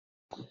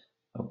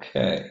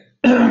Okay,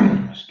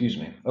 excuse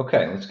me.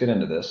 Okay, let's get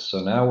into this. So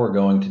now we're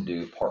going to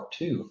do part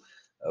two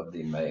of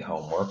the May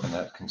homework, and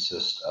that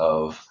consists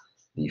of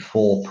the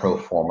full pro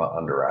forma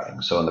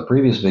underwriting. So in the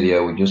previous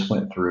video, we just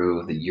went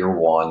through the year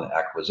one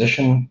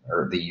acquisition,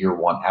 or the year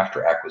one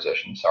after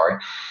acquisition, sorry,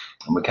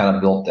 and we kind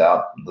of built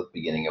out the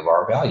beginning of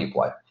our value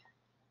play.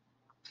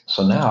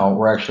 So now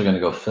we're actually going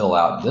to go fill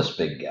out this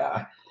big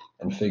guy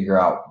and figure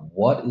out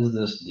what is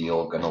this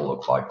deal going to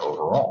look like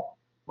overall,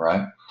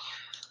 right?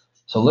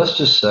 So let's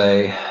just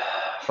say,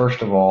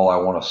 first of all, I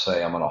want to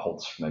say I'm going to hold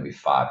this for maybe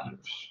 5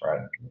 years,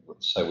 right?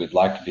 So we'd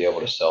like to be able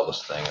to sell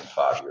this thing in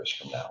 5 years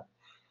from now.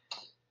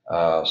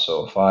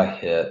 So if I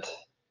hit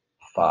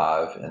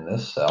 5 in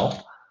this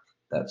cell,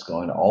 that's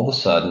going to all of a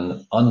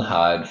sudden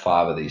unhide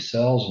 5 of these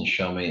cells and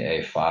show me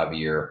a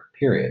 5-year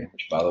period,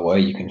 which, by the way,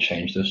 you can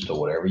change this to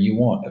whatever you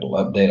want. It'll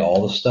update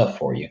all the stuff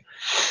for you.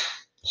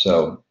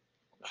 So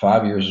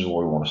 5 years is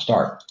where we want to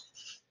start.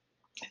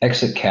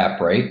 Exit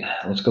cap rate.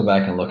 Let's go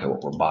back and look at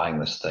what we're buying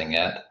this thing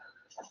at.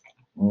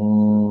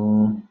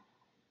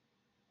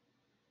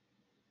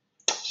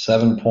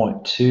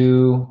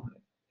 7.2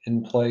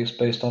 in place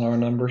based on our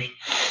numbers.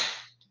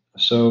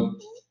 So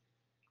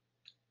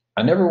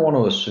I never want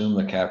to assume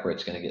the cap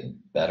rate's going to get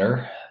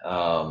better.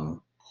 I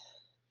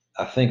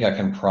think I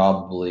can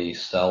probably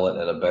sell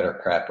it at a better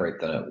cap rate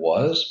than it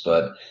was,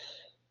 but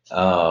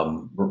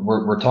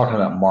we're talking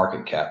about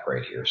market cap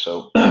rate here.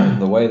 So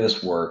the way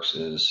this works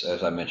is,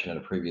 as I mentioned in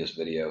a previous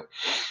video,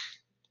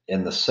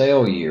 in the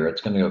sale year,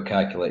 it's going to go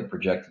calculate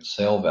projected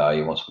sale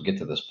value once we get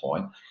to this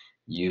point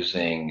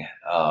using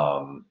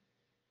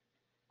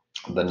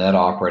the net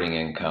operating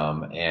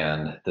income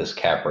and this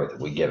cap rate that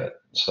we give it.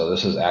 So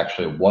this is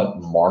actually what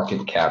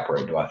market cap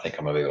rate do I think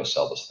I'm going to be able to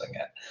sell this thing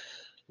at.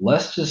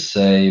 Let's just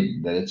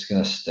say that it's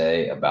going to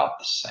stay about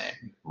the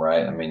same,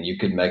 right? I mean, you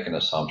could make an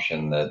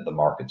assumption that the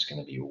market's going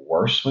to be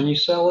worse when you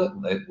sell it,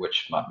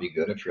 which might be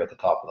good if you're at the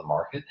top of the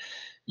market.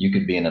 You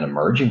could be in an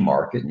emerging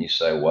market and you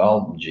say,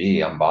 well,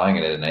 gee, I'm buying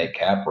it at an 8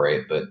 cap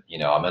rate, but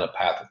I'm in a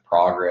path of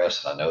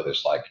progress and I know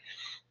there's like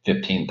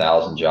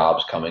 15,000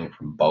 jobs coming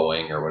from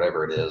Boeing or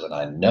whatever it is. And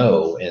I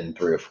know in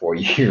 3 or 4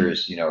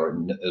 years,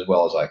 as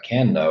well as I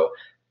can know,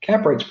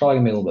 cap rate's probably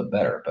gonna be a little bit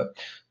better, but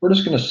we're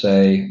just going to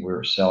say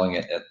we're selling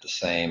it at the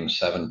same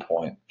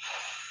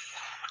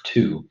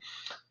 7.2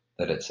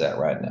 that it's at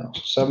right now.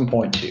 So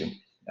 7.2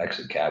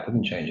 exit cap. We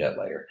can change that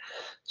later.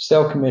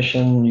 Sale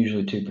commission,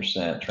 usually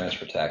 2%.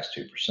 Transfer tax,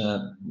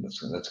 2%.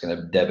 That's going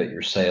to debit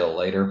your sale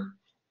later.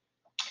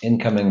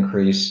 Income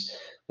increase.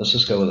 Let's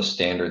just go with a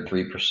standard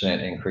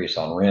 3% increase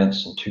on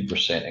rents and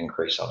 2%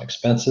 increase on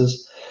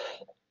expenses.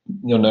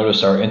 You'll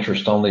notice our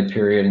interest only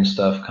period and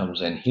stuff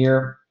comes in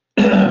here.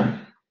 Let's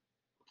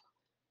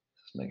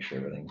make sure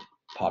everything's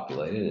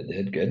populated. It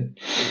did good.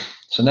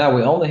 So now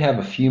we only have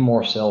a few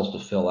more cells to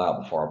fill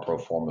out before our pro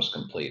forma is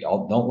complete.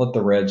 Don't let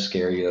the red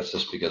scare you. That's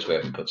just because we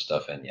haven't put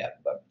stuff in yet.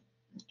 But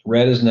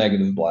red is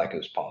negative, black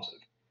is positive.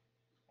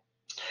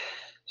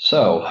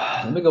 So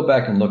let me go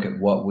back and look at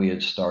what we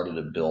had started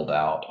to build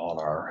out on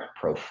our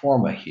pro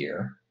forma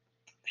here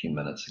a few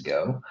minutes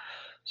ago.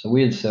 So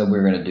we had said we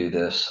were going to do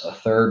this a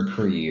third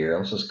per year.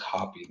 Let's just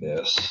copy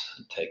this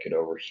and take it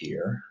over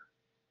here.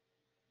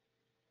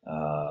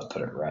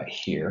 Put it right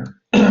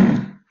here.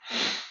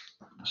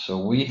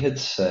 So we had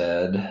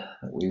said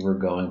that we were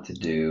going to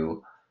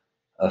do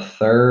a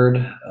third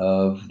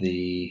of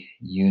the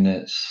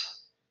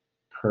units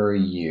per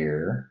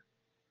year.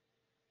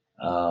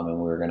 And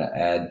we're going to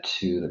add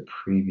to the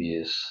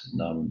previous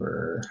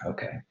number.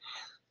 Okay.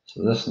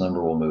 So this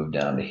number will move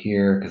down to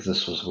here because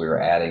this was we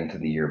were adding to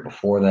the year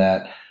before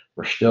that.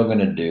 We're still going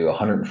to do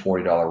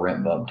 $140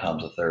 rent bump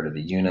times a third of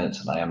the units.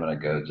 And I am going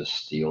to go just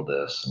steal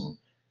this and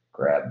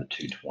grab the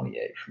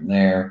 228 from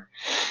there.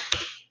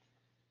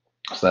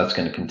 So that's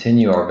going to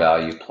continue our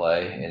value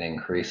play in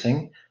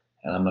increasing.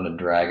 And I'm going to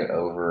drag it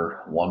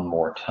over one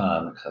more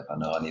time, except I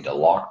know I need to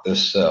lock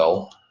this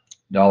cell.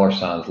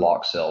 $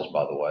 lock cells,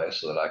 by the way,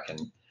 so that I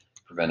can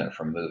prevent it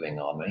from moving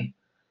on me.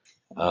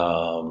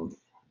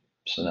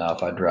 So now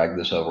if I drag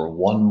this over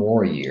one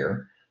more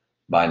year,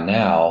 by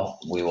now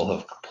we will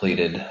have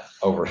completed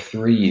over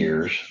 3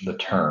 years the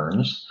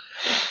turns,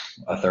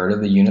 a third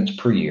of the units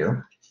per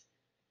year.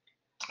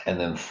 And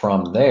then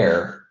from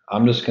there,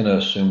 I'm just going to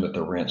assume that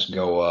the rents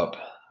go up.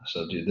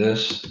 So do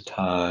this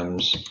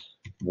times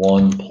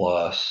 1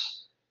 plus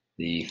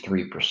the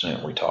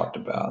 3% we talked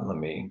about. Let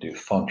me do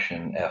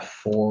function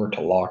F4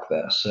 to lock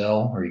that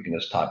cell, or you can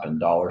just type in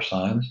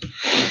 $signs.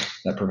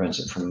 That prevents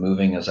it from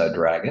moving as I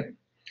drag it.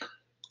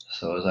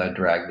 So as I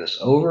drag this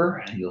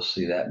over, you'll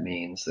see that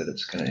means that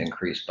it's going to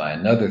increase by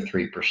another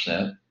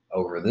 3%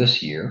 over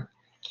this year.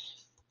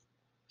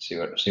 See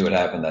what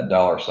happened? That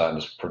 $sign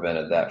just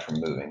prevented that from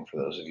moving for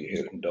those of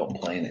you who don't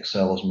play in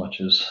Excel as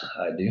much as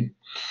I do.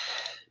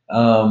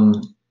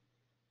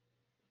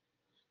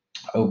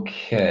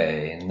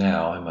 Okay,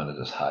 now I'm going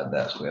to just hide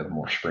that so we have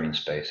more screen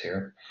space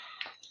here.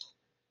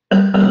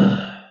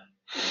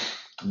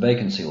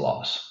 Vacancy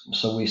loss.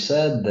 So we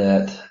said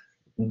that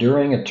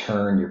during a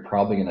turn, you're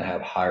probably going to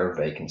have higher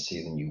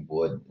vacancy than you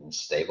would in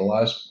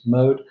stabilized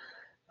mode.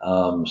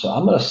 So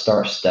I'm going to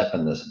start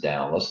stepping this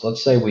down.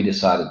 Let's say we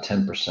decided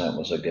 10%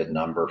 was a good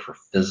number for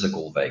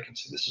physical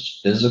vacancy. This is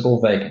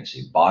physical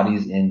vacancy,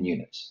 bodies in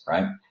units,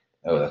 right?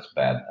 Oh, that's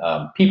bad.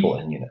 People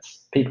in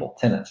units, people,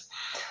 tenants,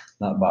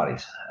 not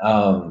bodies.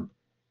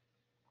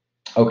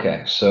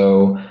 Okay,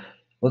 so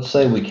let's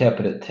say we kept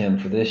it at 10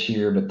 for this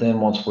year, but then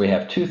once we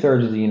have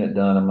 2/3 of the unit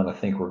done, I'm going to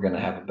think we're going to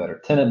have a better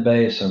tenant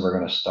base and we're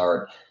going to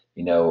start,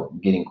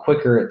 getting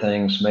quicker at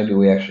things. Maybe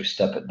we actually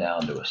step it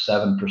down to a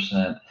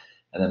 7%.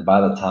 And then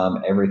by the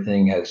time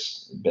everything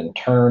has been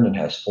turned and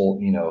has full,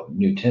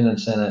 new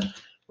tenants in it,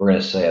 we're going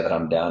to say that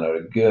I'm down at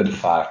a good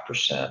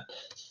 5%.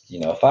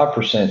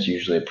 5% is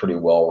usually a pretty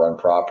well run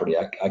property.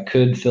 I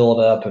could fill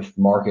it up if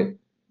market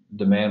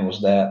demand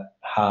was that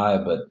high,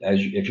 but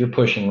if you're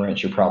pushing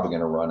rents, you're probably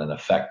going to run an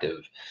effective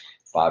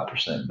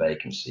 5%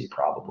 vacancy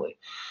probably.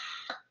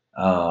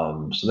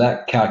 So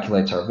that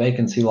calculates our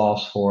vacancy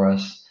loss for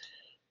us.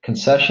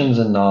 Concessions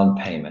and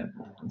non-payment.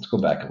 Let's go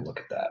back and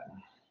look at that.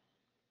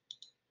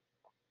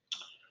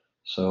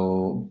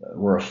 So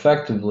we're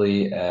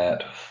effectively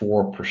at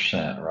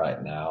 4%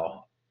 right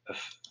now of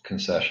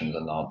concessions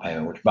and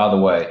non-payment, which, by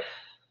the way,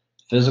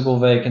 physical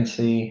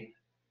vacancy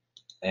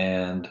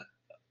and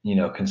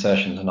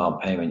concessions and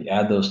non-payment, you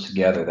add those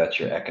together, that's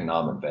your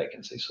economic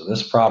vacancy. So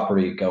this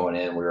property going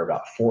in, we were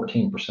about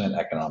 14%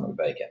 economic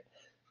vacant,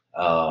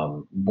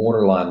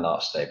 borderline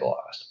not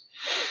stabilized,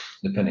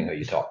 depending who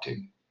you talk to.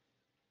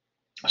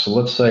 So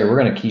let's say we're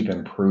going to keep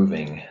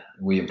improving.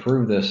 We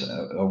improved this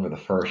over the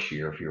first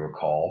year, if you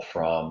recall,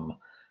 from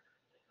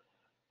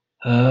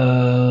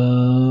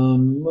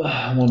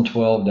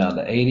 112 down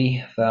to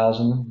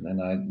 80,000.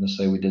 And let's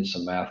say we did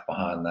some math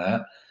behind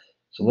that.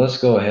 So let's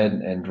go ahead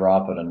and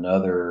drop it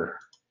another,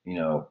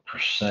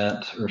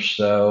 percent or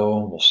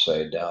so. We'll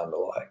say down to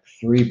like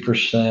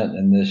 3%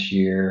 in this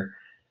year.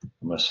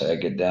 I'm going to say I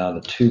get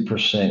down to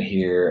 2%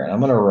 here, and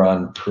I'm going to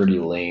run pretty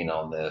lean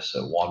on this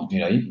at one.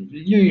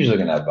 You're usually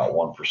going to have about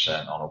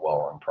 1% on a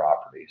well-run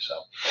property.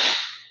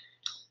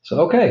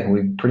 So okay,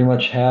 we pretty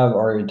much have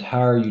our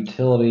entire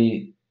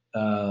utility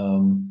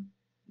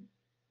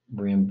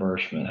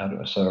reimbursement.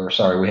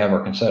 We have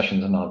our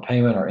concessions and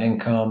non-payment, our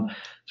income.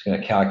 It's going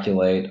to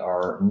calculate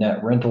our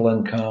net rental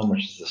income,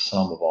 which is the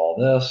sum of all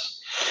this.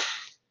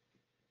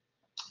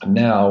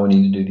 Now we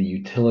need to do the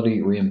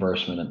utility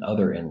reimbursement and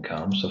other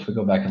income. So if we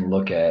go back and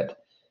look at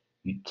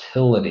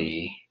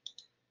utility,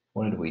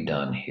 what had we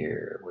done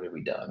here?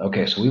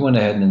 Okay, so we went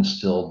ahead and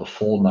instilled the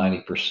full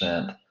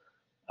 90%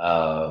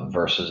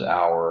 versus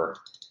our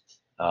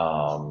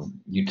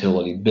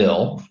utility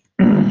bill.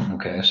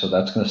 Okay, so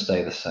that's going to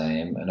stay the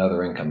same, and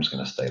other income is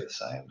going to stay the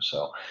same.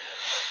 So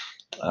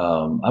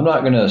I'm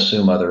not going to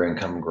assume other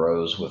income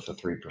grows with the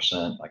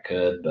 3%. I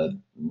could, but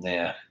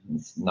nah,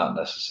 it's not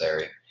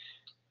necessary.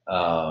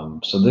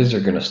 So these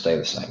are going to stay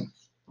the same.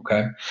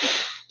 Okay.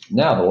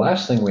 Now, the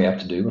last thing we have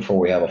to do before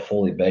we have a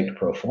fully baked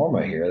pro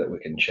forma here that we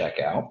can check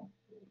out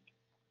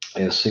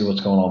is see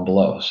what's going on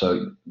below.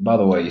 So, by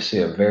the way, you see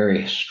a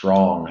very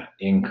strong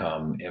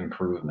income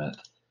improvement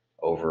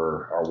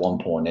over our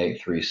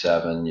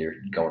 1.837. You're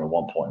going to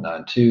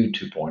 1.92,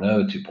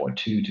 2.0,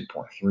 2.2,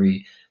 2.3.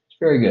 It's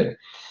very good.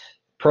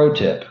 Pro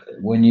tip: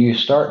 when you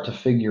start to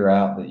figure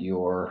out that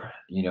you're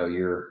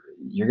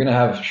going to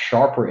have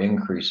sharper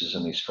increases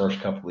in these first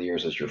couple of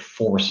years as you're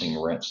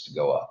forcing rents to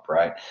go up,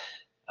 right?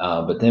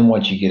 But then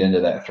once you get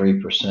into that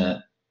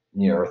 3%,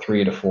 or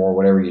 3 to 4,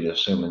 whatever you'd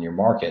assume in your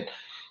market,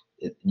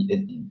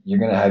 you're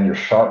going to have your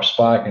sharp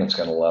spike and it's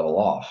going to level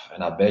off.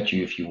 And I bet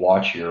you if you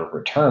watch your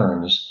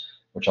returns,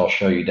 which I'll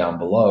show you down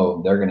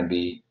below, they're going to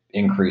be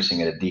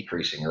increasing at a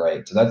decreasing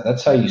rate. So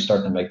that's how you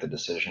start to make the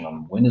decision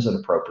on when is it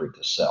appropriate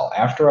to sell.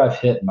 After I've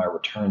hit my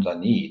returns I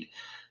need,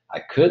 I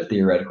could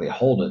theoretically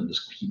hold it and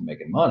just keep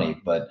making money,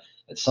 but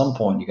at some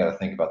point you got to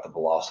think about the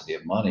velocity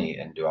of money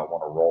and do I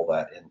want to roll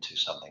that into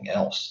something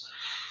else?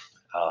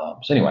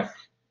 So anyway,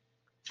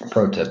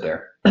 pro tip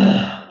there.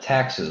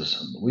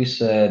 Taxes. We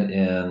said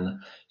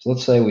so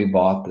let's say we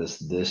bought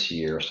this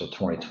year, so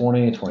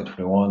 2020,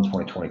 2021,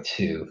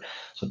 2022.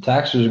 So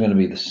taxes are going to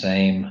be the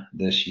same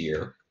this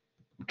year,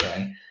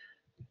 okay?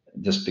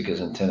 Just because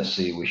in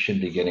Tennessee, we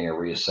should be getting a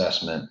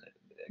reassessment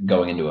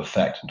going into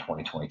effect in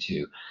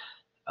 2022.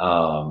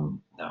 Now,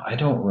 I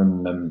don't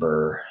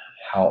remember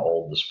how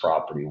old this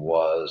property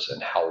was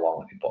and how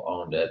long people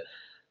owned it.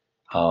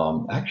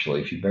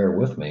 Actually, if you bear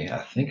with me, I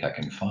think I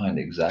can find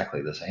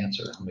exactly this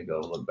answer. Let me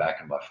go look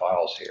back in my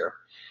files here.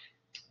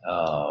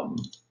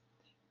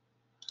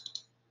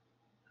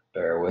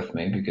 Bear with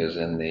me because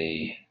in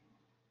the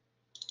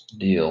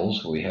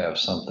deals, we have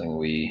something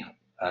we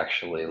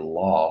actually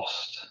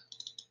lost.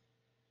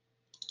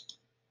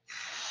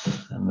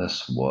 And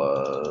this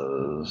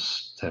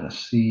was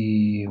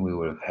Tennessee. We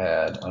would have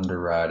had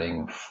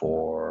underwriting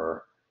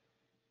for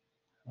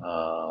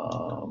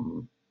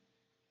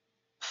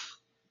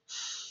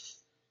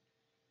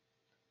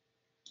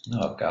no,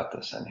 I've got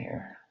this in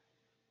here.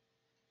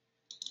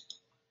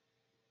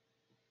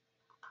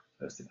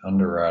 There's the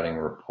underwriting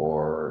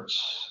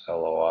reports,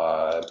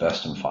 LOI,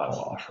 best and final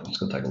offer. Let's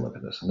go take a look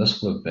at this. And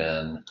this would have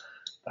been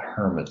the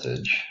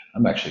Hermitage.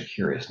 I'm actually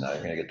curious now.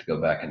 You're going to get to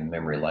go back in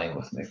memory lane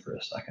with me for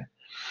a second.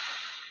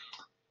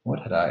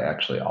 What had I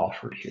actually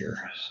offered here?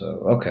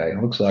 So, okay,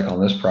 looks like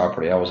on this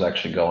property, I was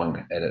actually going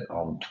at it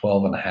on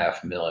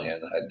 12.5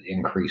 million. I'd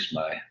increased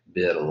my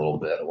bid a little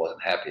bit. I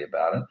wasn't happy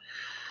about it.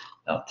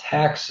 Now,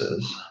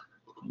 taxes,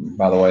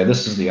 by the way,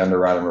 this is the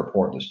underwriting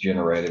report that's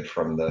generated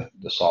from the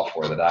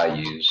software that I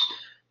use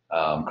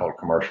called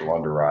Commercial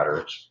Underwriter.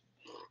 It's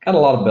got a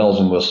lot of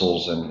bells and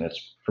whistles and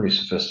it's pretty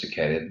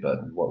sophisticated, but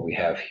what we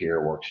have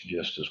here works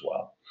just as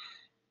well.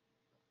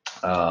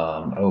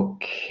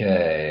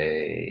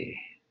 Okay.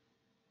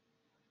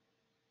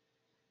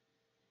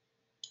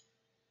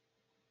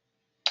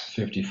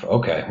 50.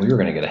 Okay, we were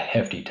going to get a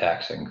hefty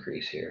tax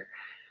increase here.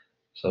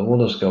 So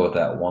we'll just go with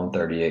that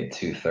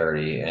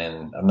 138,230.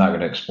 And I'm not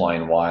going to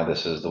explain why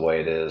this is the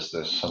way it is.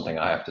 There's something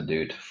I have to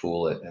do to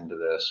fool it into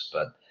this,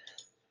 but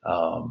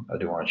I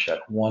do want to check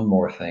one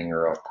more thing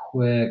real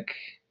quick.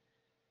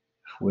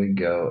 If we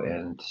go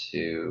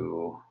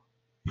into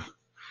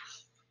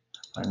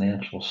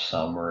financial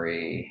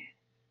summary,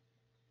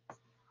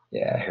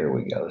 yeah, here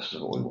we go. This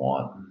is what we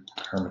want.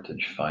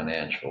 Hermitage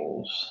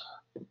financials.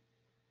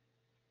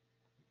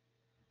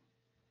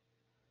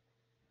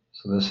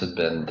 So this had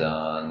been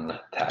done,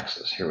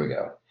 taxes. Here we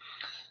go.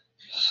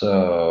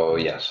 So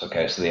yes,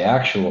 okay. So the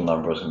actual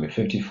number was going to be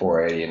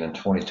 5480, and in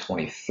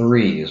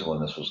 2023 is when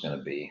this was going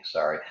to be.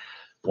 Sorry,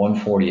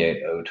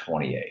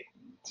 148,028.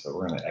 So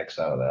we're going to X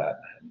out of that.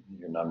 And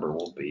your number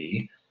will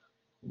be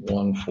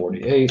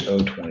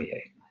 148,028.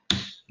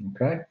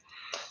 Okay,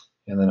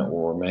 and then it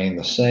will remain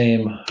the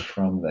same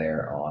from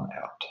there on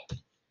out.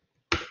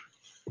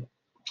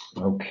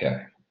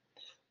 Okay,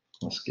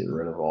 let's get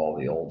rid of all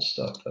the old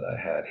stuff that I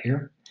had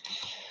here.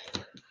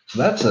 So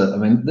that's I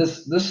mean,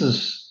 this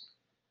is.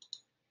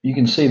 You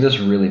can see this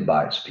really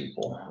bites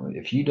people.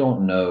 If you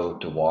don't know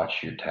to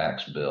watch your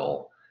tax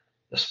bill,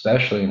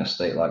 especially in a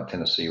state like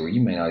Tennessee, where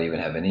you may not even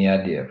have any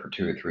idea for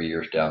 2 or 3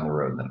 years down the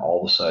road, and then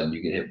all of a sudden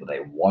you get hit with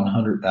a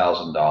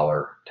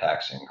 $100,000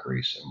 tax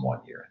increase in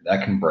 1 year,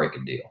 that can break a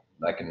deal.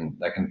 That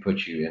can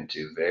put you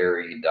into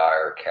very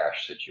dire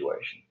cash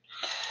situation.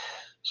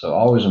 So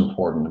always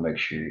important to make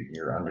sure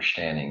you're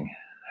understanding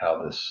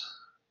how this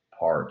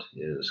part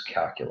is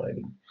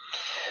calculated.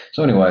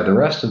 So anyway, the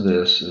rest of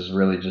this is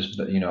really just,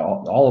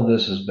 all of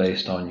this is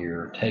based on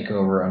your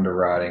takeover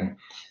underwriting.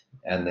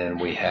 And then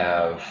we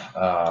have,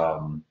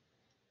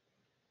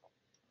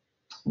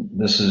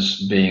 this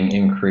is being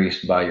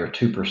increased by your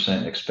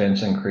 2%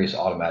 expense increase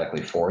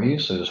automatically for you.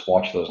 So just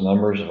watch those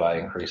numbers. If I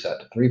increase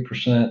that to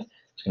 3%,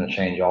 it's going to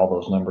change all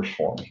those numbers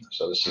for me.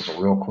 So this is a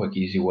real quick,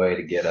 easy way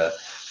to get a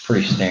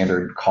pretty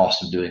standard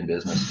cost of doing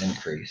business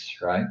increase,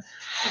 right?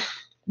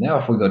 Now,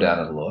 if we go down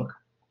and look,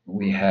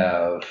 we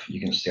have,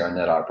 you can see our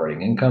net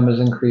operating income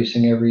is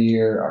increasing every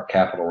year. Our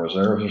capital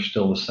reserves are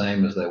still the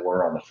same as they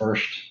were on the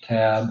first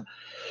tab.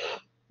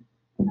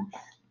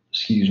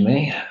 Excuse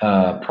me.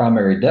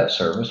 Primary debt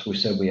service, we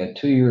said we had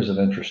 2 years of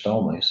interest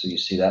only. So you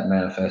see that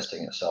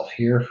manifesting itself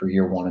here for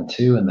year 1 and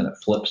 2, and then it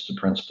flips to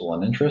principal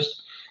and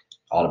interest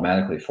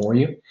automatically for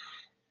you.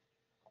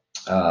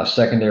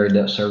 Secondary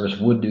debt service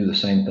would do the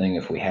same thing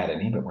if we had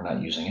any, but we're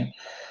not using it.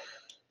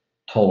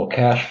 Total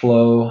cash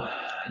flow,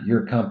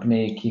 your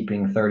company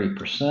keeping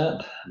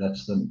 30%.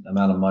 That's the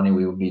amount of money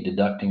we would be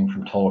deducting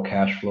from total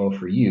cash flow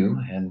for you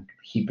and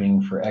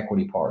keeping for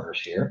equity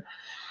partners here.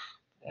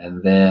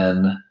 And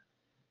then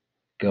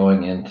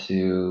going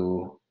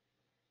into,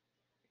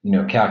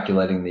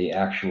 calculating the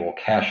actual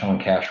cash on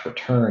cash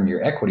return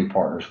your equity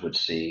partners would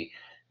see,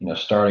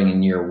 starting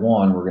in year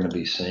 1, we're going to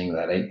be seeing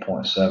that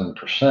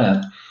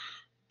 8.7%.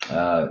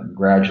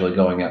 Gradually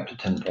going up to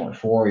 10.4.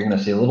 You're going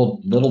to see a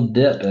little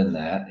dip in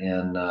that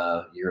in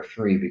year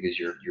 3 because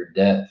your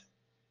debt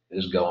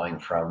is going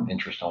from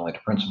interest only to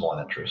principal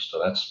and interest. So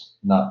that's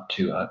not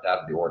too out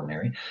of the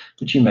ordinary,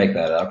 but you make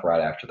that up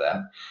right after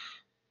that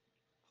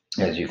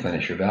as you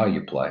finish your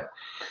value play.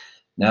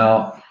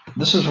 Now,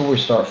 this is where we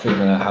start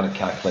figuring out how to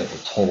calculate the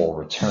total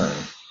return.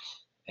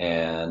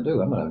 And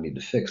I'm going to need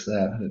to fix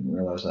that. I didn't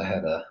realize I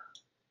had a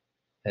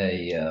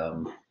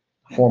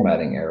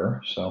formatting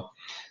error. So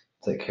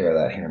take care of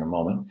that here in a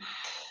moment.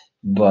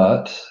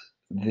 But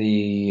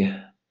the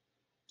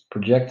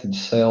projected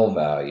sale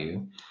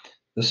value,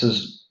 this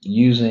is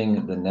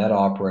using the net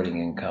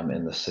operating income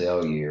in the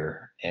sale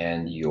year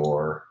and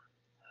your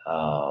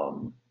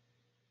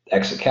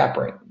exit cap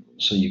rate.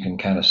 So you can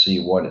kind of see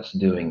what it's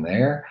doing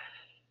there.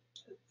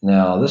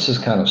 Now, this is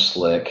kind of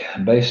slick.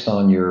 Based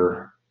on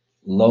your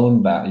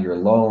loan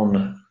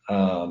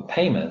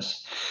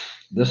payments,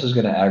 this is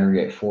going to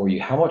aggregate for you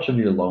how much of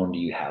your loan do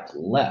you have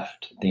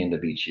left at the end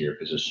of each year,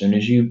 because as soon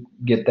as you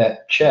get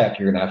that check,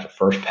 you're going to have to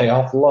first pay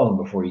off the loan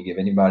before you give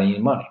anybody any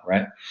money,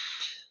 right?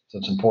 So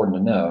it's important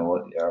to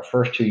know our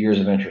first 2 years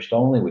of interest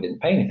only, we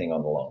didn't pay anything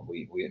on the loan.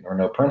 We or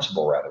no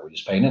principal, rather, we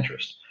just paid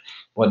interest.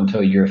 It wasn't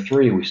until year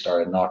 3 we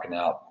started knocking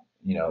out,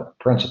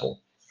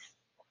 principal.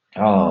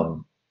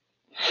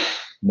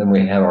 Then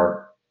we have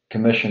our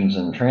commissions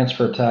and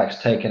transfer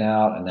tax taken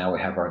out, and now we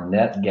have our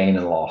net gain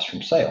and loss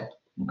from sale.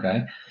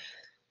 Okay.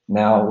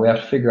 Now we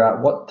have to figure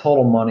out what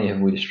total money have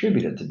we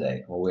distributed to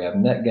date. Well, we have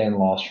net gain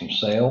loss from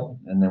sale,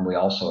 and then we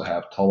also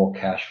have total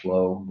cash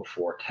flow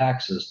before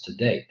taxes to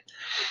date.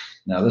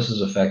 Now this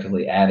is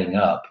effectively adding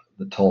up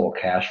the total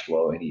cash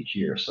flow in each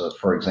year. So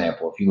for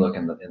example, if you look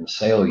in the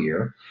sale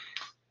year,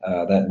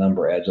 that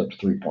number adds up to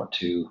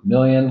 3.2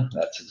 million.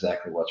 That's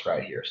exactly what's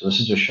right here. So this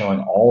is just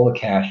showing all the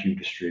cash you've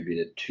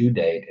distributed to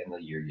date in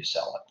the year you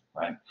sell it,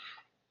 right?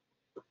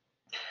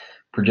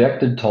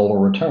 Projected total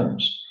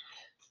returns.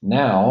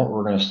 Now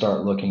we're going to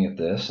start looking at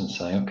this and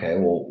saying, okay,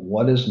 well,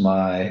 what is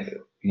my,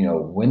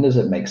 when does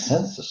it make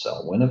sense to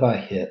sell? When have I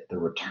hit the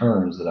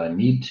returns that I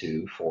need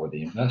to for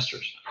the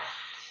investors?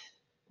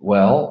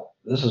 Well,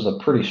 this is a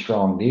pretty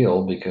strong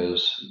deal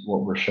because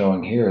what we're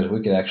showing here is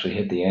we could actually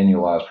hit the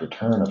annualized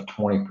return of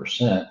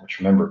 20%, which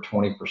remember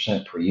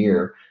 20% per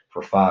year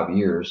for 5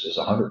 years is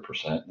 100%.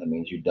 That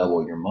means you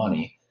double your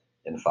money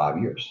in 5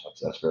 years.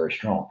 That's very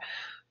strong.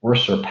 We're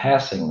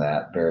surpassing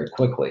that very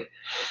quickly.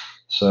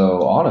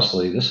 So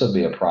honestly, this would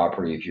be a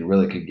property if you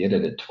really could get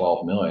it at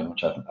 12 million,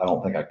 which I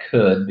don't think I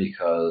could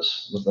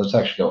because let's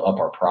actually go up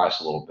our price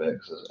a little bit.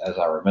 Because as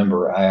I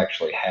remember, I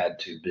actually had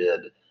to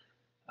bid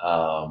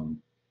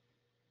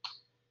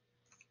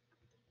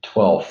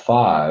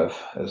 12.5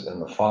 as in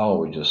the file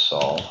we just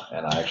saw,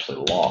 and I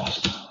actually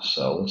lost.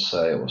 So let's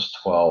say it was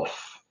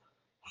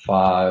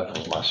 12.5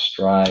 was my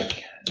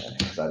strike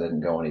because I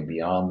didn't go any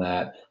beyond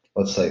that.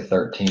 Let's say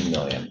 13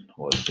 million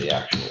was the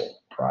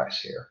actual price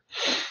here.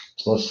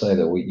 So let's say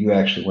that you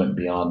actually went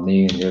beyond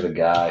me and you're the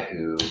guy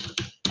who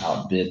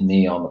outbid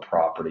me on the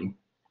property.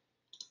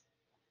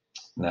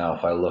 Now,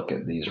 if I look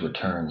at these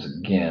returns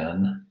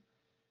again,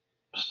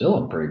 still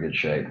in pretty good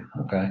shape.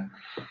 Okay.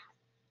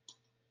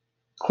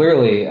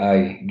 Clearly,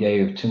 I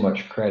gave too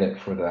much credit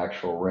for the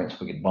actual rents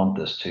we could bump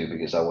this to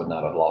because I would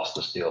not have lost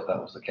this deal if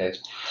that was the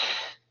case.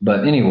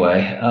 But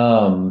anyway,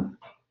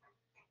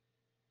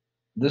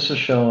 this is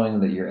showing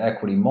that your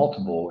equity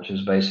multiple, which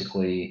is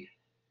basically,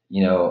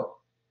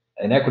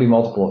 an equity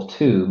multiple of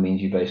 2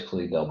 means you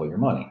basically double your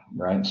money,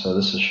 right? So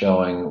this is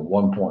showing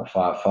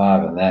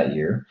 1.55 in that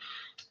year.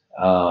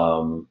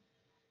 Total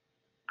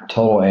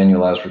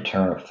annualized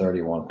return of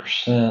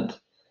 31%.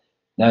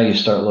 Now you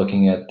start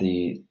looking at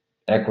the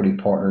equity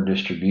partner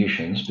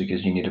distributions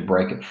because you need to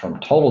break it from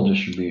total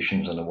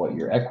distributions into what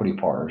your equity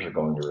partners are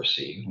going to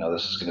receive. Now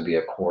this is going to be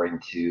according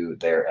to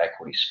their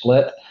equity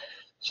split.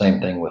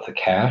 Same thing with the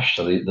cash.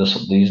 So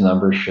these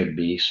numbers should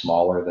be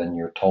smaller than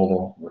your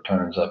total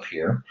returns up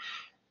here.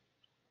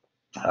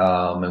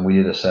 And we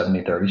did a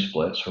 70-30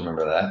 split, so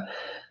remember that.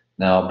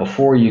 Now,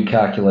 before you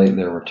calculate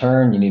their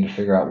return, you need to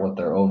figure out what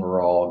their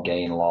overall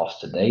gain loss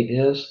to date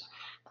is.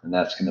 And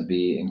that's going to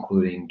be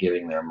including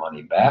giving their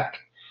money back,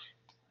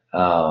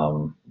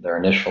 their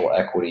initial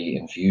equity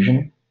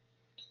infusion.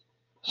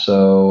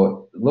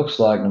 So it looks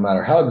like no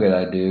matter how good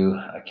I do,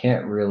 I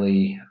can't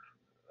really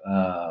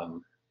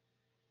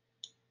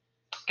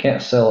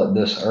can't sell it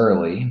this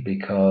early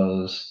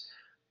because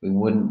we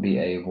wouldn't be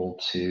able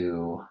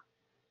to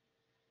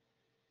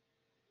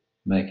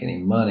make any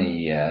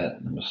money yet.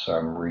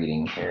 I'm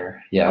reading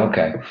here. Yeah,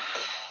 okay.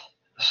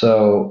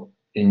 So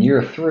in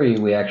year 3,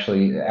 we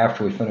actually,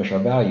 after we finish our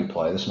value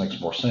play, this makes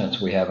more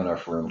sense. We have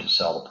enough room to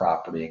sell the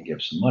property and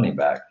give some money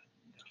back.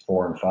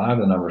 4 and 5,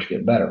 the numbers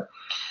get better.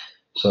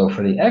 So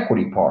for the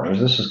equity partners,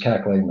 this is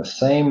calculating the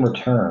same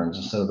returns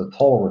instead of the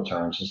total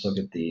returns. Let's look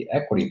at the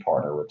equity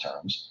partner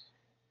returns.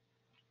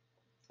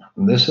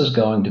 This is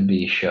going to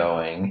be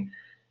showing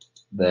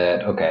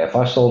that, okay, if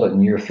I sold it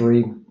in year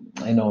 3,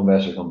 ain't no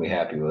investor going to be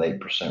happy with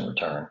 8%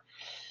 return.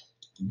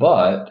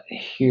 But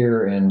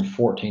here in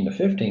 14 to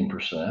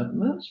 15%,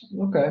 that's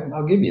okay.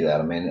 I'll give you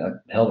that. I mean, I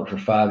held it for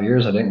 5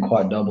 years. I didn't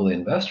quite double the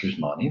investor's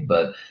money,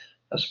 but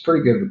that's a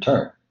pretty good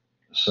return.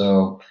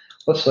 So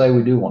let's say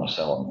we do want to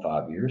sell it in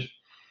 5 years,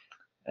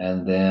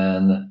 and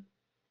then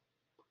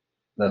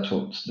that's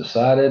what's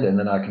decided. And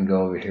then I can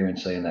go over here and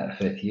say in that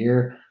 5th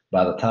year,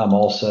 by the time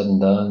all's said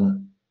and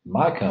done,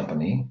 my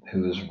company,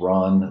 who has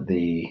run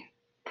the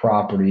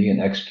property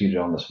and executed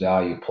on this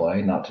value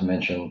play, not to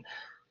mention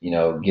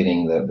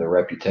getting the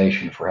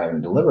reputation for having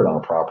delivered on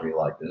a property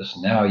like this.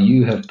 Now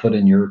you have put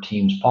in your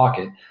team's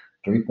pocket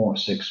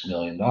 $3.6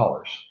 million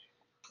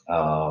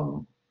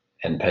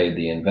and paid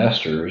the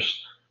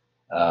investors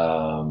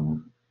a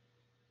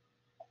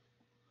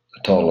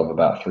total of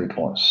about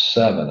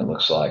 3.7, it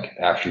looks like,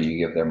 after you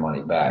give their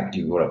money back.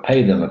 You would have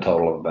paid them a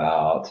total of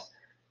about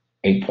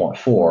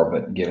 8.4,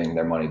 but giving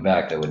their money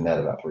back, they would net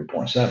about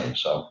 3.7.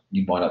 So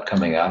you'd wind up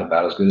coming out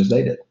about as good as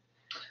they did.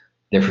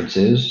 Difference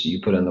is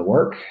you put in the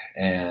work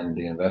and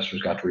the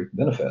investors got to reap the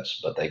benefits,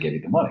 but they gave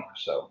you the money.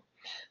 So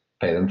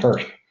pay them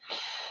first.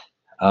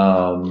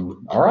 All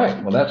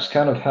right. Well, that's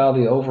kind of how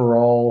the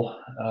overall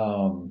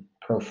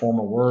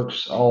Proforma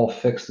works. I'll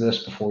fix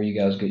this before you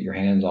guys get your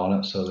hands on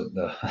it so that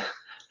the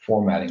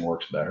formatting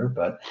works better.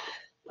 But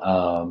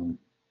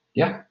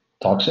yeah,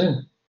 talk soon.